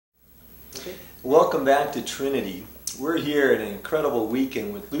Okay. Welcome back to Trinity. We're here at an incredible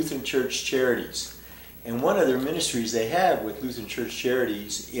weekend with Lutheran Church Charities. And one of their ministries they have with Lutheran Church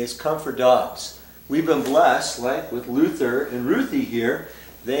Charities is Comfort Dogs. We've been blessed, like with Luther and Ruthie here,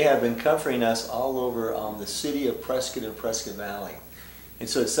 they have been comforting us all over the city of Prescott and Prescott Valley. And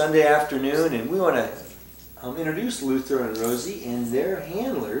so it's Sunday afternoon, and we want to introduce Luther and Rosie and their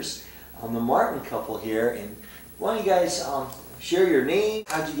handlers, the Martin couple here. And why don't you guys share your name?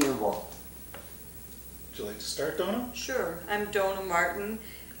 How'd you get involved? Would you like to start, Dona? Sure. I'm Dona Martin,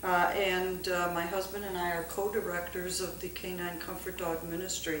 and my husband and I are co-directors of the K-9 Comfort Dog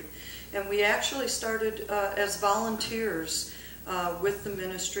Ministry. And we actually started as volunteers with the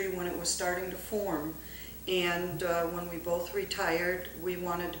ministry when it was starting to form. And when we both retired, we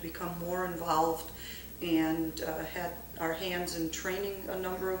wanted to become more involved and had our hands in training a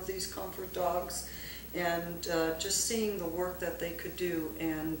number of these comfort dogs and just seeing the work that they could do.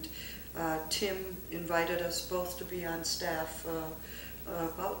 And Tim invited us both to be on staff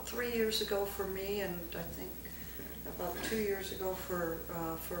about 3 years ago for me, and I think about 2 years ago for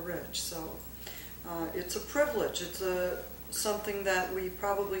Rich. So it's a privilege. It's something that we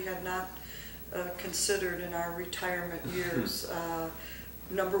probably had not considered in our retirement years.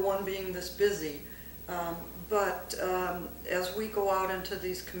 Number one, being this busy. But as we go out into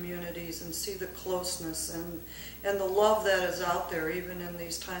these communities and see the closeness and the love that is out there, even in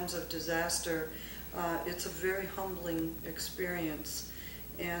these times of disaster, it's a very humbling experience.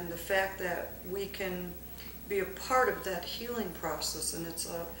 And the fact that we can be a part of that healing process, and it's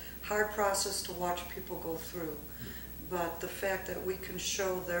a hard process to watch people go through, but the fact that we can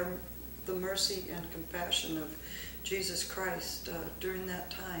show the mercy and compassion of Jesus Christ during that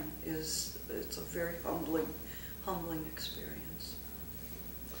time it's a very humbling experience.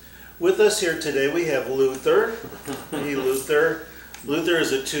 With us here today we have Luther. Hey, Luther. Luther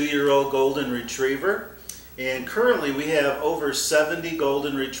is a 2-year-old golden retriever, and currently we have over 70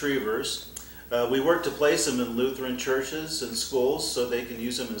 golden retrievers. We work to place them in Lutheran churches and schools so they can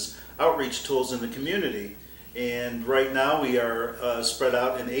use them as outreach tools in the community. And right now we are spread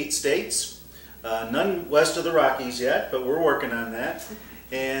out in 8 states, none west of the Rockies yet, but we're working on that.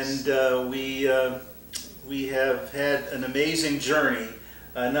 And we have had an amazing journey,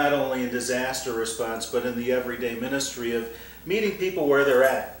 not only in disaster response, but in the everyday ministry of meeting people where they're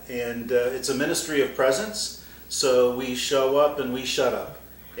at. And it's a ministry of presence, so we show up and we shut up.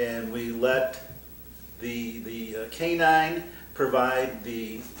 And we let the K-9 provide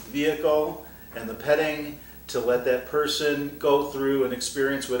the vehicle and the petting to let that person go through and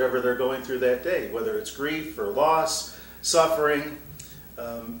experience whatever they're going through that day, whether it's grief or loss, suffering.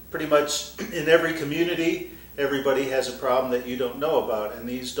 Pretty much in every community, everybody has a problem that you don't know about, and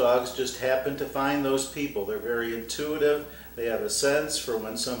these dogs just happen to find those people. They're very intuitive. They have a sense for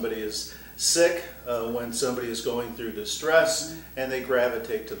when somebody is sick, when somebody is going through distress, and they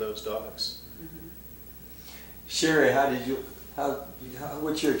gravitate to those dogs. Sheri,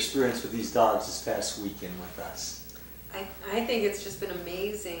 what's your experience with these dogs this past weekend with us? I think it's just been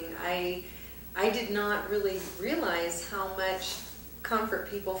amazing. I did not really realize how much comfort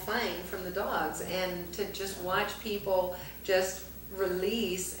people find from the dogs, and to just watch people just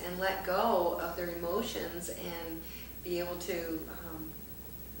release and let go of their emotions and be able to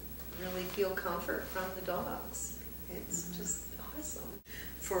really feel comfort from the dogs. It's just awesome.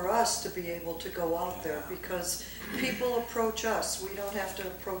 For us to be able to go out there, because people approach us. We don't have to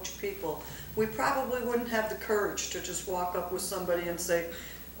approach people. We probably wouldn't have the courage to just walk up with somebody and say,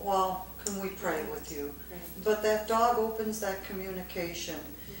 well, can we pray with you? But that dog opens that communication.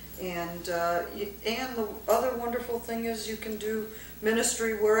 And the other wonderful thing is you can do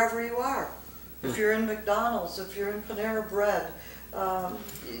ministry wherever you are. If you're in McDonald's, if you're in Panera Bread,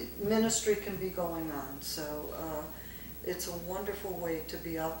 ministry can be going on. So it's a wonderful way to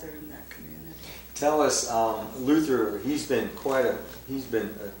be out there in that community. Tell us, Luther, he's been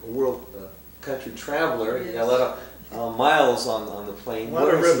a world country traveler. He got a lot of miles on the plane. A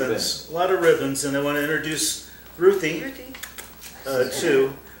lot of ribbons, and I want to introduce Ruthie.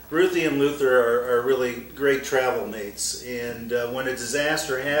 Too. Ruthie and Luther are really great travel mates, and when a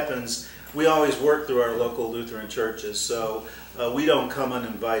disaster happens, we always work through our local Lutheran churches, so we don't come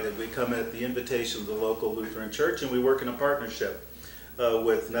uninvited. We come at the invitation of the local Lutheran church, and we work in a partnership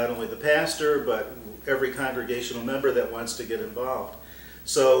with not only the pastor, but every congregational member that wants to get involved.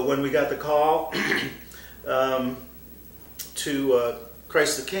 So when we got the call to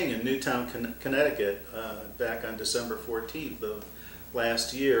Christ the King in Newtown, Connecticut, back on December 14th of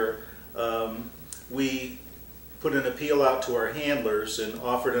last year, we put an appeal out to our handlers and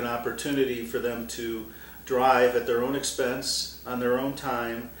offered an opportunity for them to drive at their own expense, on their own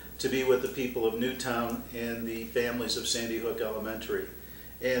time, to be with the people of Newtown and the families of Sandy Hook Elementary.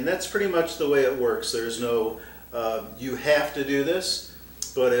 And that's pretty much the way it works. There's no, you have to do this,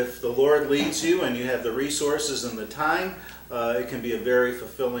 but if the Lord leads you and you have the resources and the time, it can be a very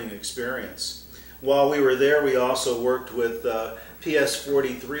fulfilling experience. While we were there, we also worked with PS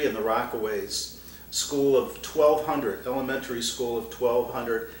 43 in the Rockaways, school of 1,200, elementary school of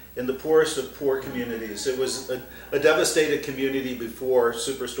 1,200, in the poorest of poor communities. It was a devastated community before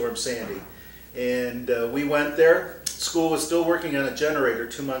Superstorm Sandy. And we went there. School was still working on a generator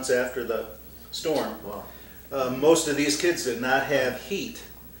 2 months after the storm. Wow. Most of these kids did not have heat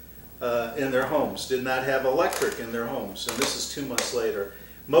in their homes, did not have electric in their homes, and this is 2 months later.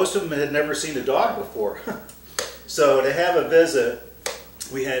 Most of them had never seen a dog before. So to have a visit,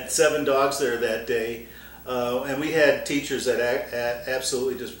 we had 7 dogs there that day, and we had teachers that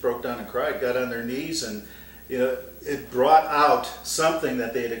absolutely just broke down and cried, got on their knees, and you know, it brought out something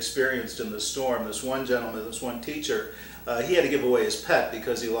that they had experienced in the storm. This one gentleman, this one teacher, he had to give away his pet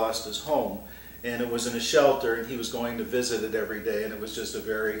because he lost his home, and it was in a shelter, and he was going to visit it every day, and it was just a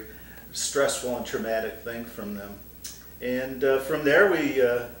very stressful and traumatic thing from them. And from there we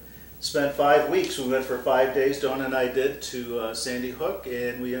spent 5 weeks. We went for 5 days, Dona and I did, to Sandy Hook,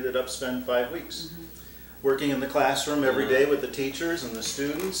 and we ended up spending 5 weeks. Working in the classroom every day with the teachers and the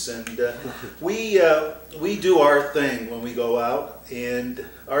students, and we do our thing when we go out, and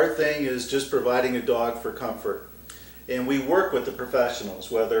our thing is just providing a dog for comfort. And we work with the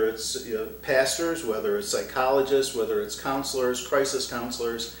professionals, whether it's pastors, whether it's psychologists, whether it's counselors, crisis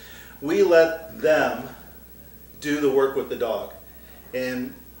counselors. We let them do the work with the dog.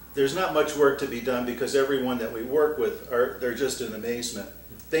 And there's not much work to be done because everyone that we work with, they're just in amazement.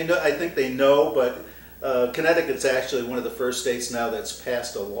 They know, I think they know, but Connecticut's actually one of the first states now that's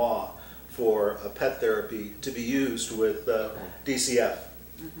passed a law for pet therapy to be used with DCF.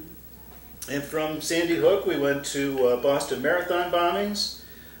 And from Sandy Hook, we went to Boston Marathon bombings.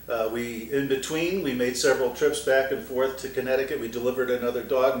 In between, we made several trips back and forth to Connecticut. We delivered another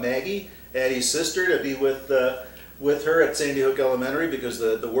dog, Maggie, Addie's sister, to be with her at Sandy Hook Elementary because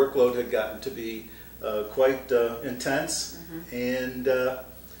the workload had gotten to be quite intense. And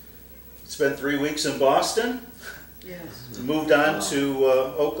spent 3 weeks in Boston. Yes. Moved on to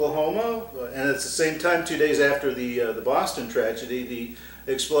Oklahoma, and at the same time, 2 days after the Boston tragedy, the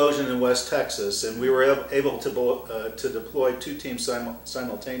explosion in West Texas, and we were able to deploy 2 teams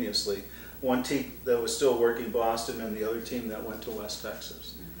simultaneously. One team that was still working Boston, and the other team that went to West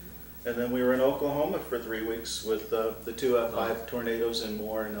Texas. And then we were in Oklahoma for 3 weeks with the 2 tornadoes and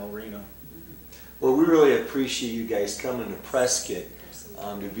more in El Reno. Well, we really appreciate you guys coming to Prescott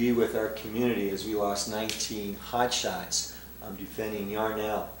to be with our community as we lost 19 hotshots defending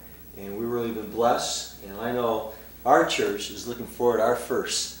Yarnell. And we've really been blessed, and I know our church is looking forward to our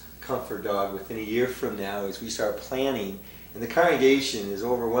first comfort dog within a year from now as we start planning, and the congregation is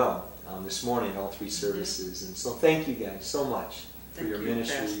overwhelmed this morning at all 3 services. And so thank you guys so much for your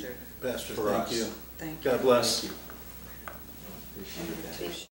ministry. Pastor, for thank us. you. Thank you. God bless. Thank you. Appreciate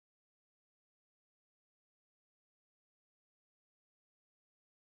that.